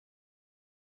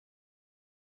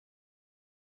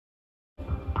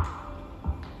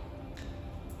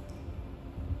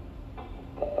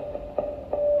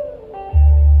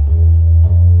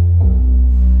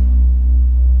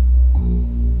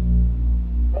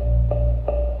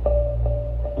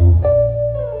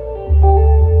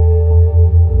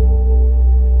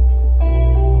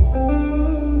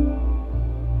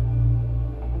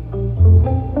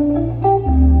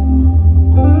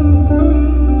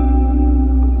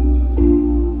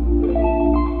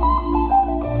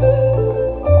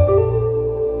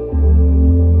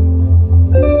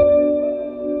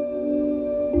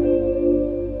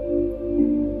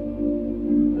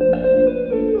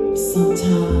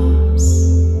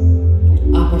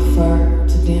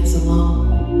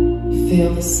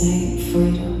feel the same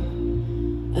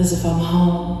freedom as if I'm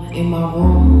home in my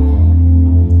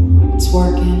room. It's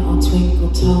working on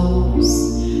twinkle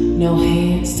toes, no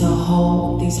hands to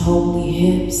hold these holy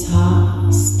hips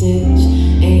hostage.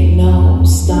 Ain't no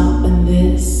stopping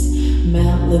this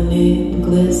melanin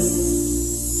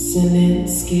glistening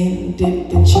skin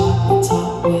dipped in chocolate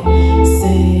top with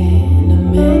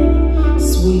cinnamon,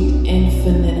 sweet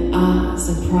infinite eyes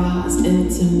and prized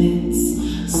intimates,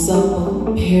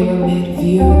 supple pyramid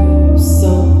views,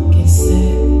 soaking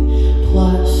sick,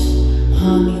 plush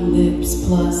honey lips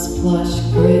plus plush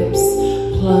grips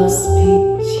plus peak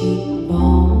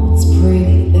cheekbones,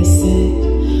 pretty they sit,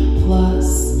 plus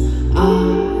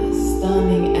eyes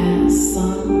stunning as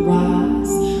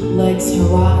sunrise, legs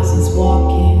horizons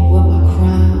walking with my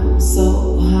crown so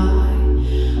high,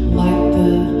 like the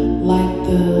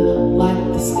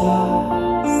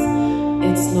skies.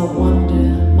 It's no wonder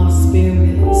my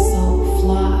spirit is so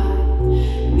fly.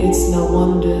 It's no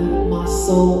wonder my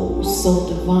soul so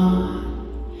divine.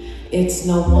 It's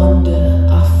no wonder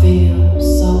I feel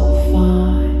so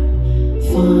fine,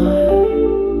 fine.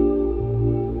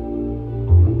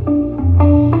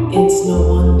 It's no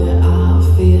wonder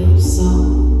I feel so.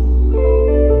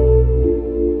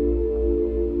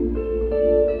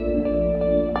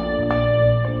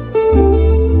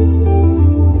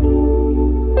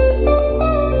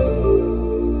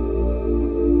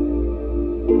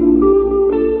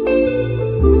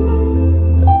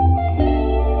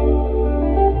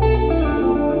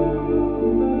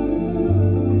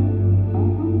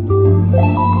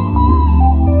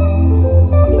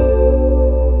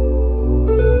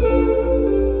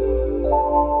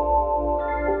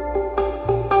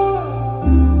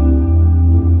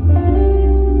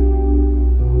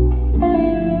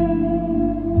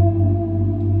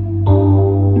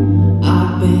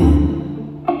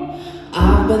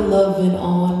 I've been loving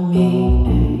on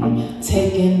me,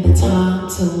 taking the time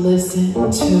to listen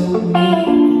to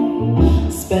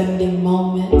me, spending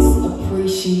moments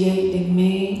appreciating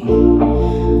me,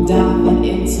 diving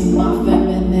into my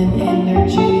feminine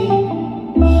energy,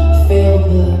 feel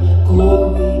the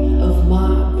glory of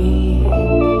my being,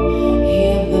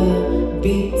 hear the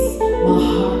beats, my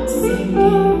heart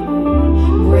singing,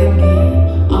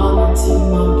 bringing honor to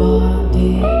my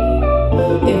body.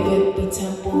 If it be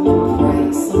temple, then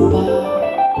praise somebody.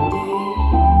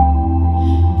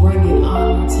 Bringing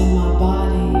honor to my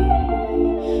body.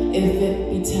 If it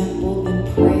be temple, then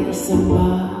praise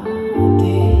somebody.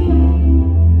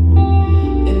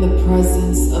 In the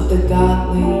presence of the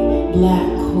godly black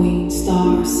queen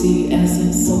star, see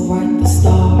essence, so bright the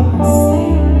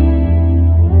stars.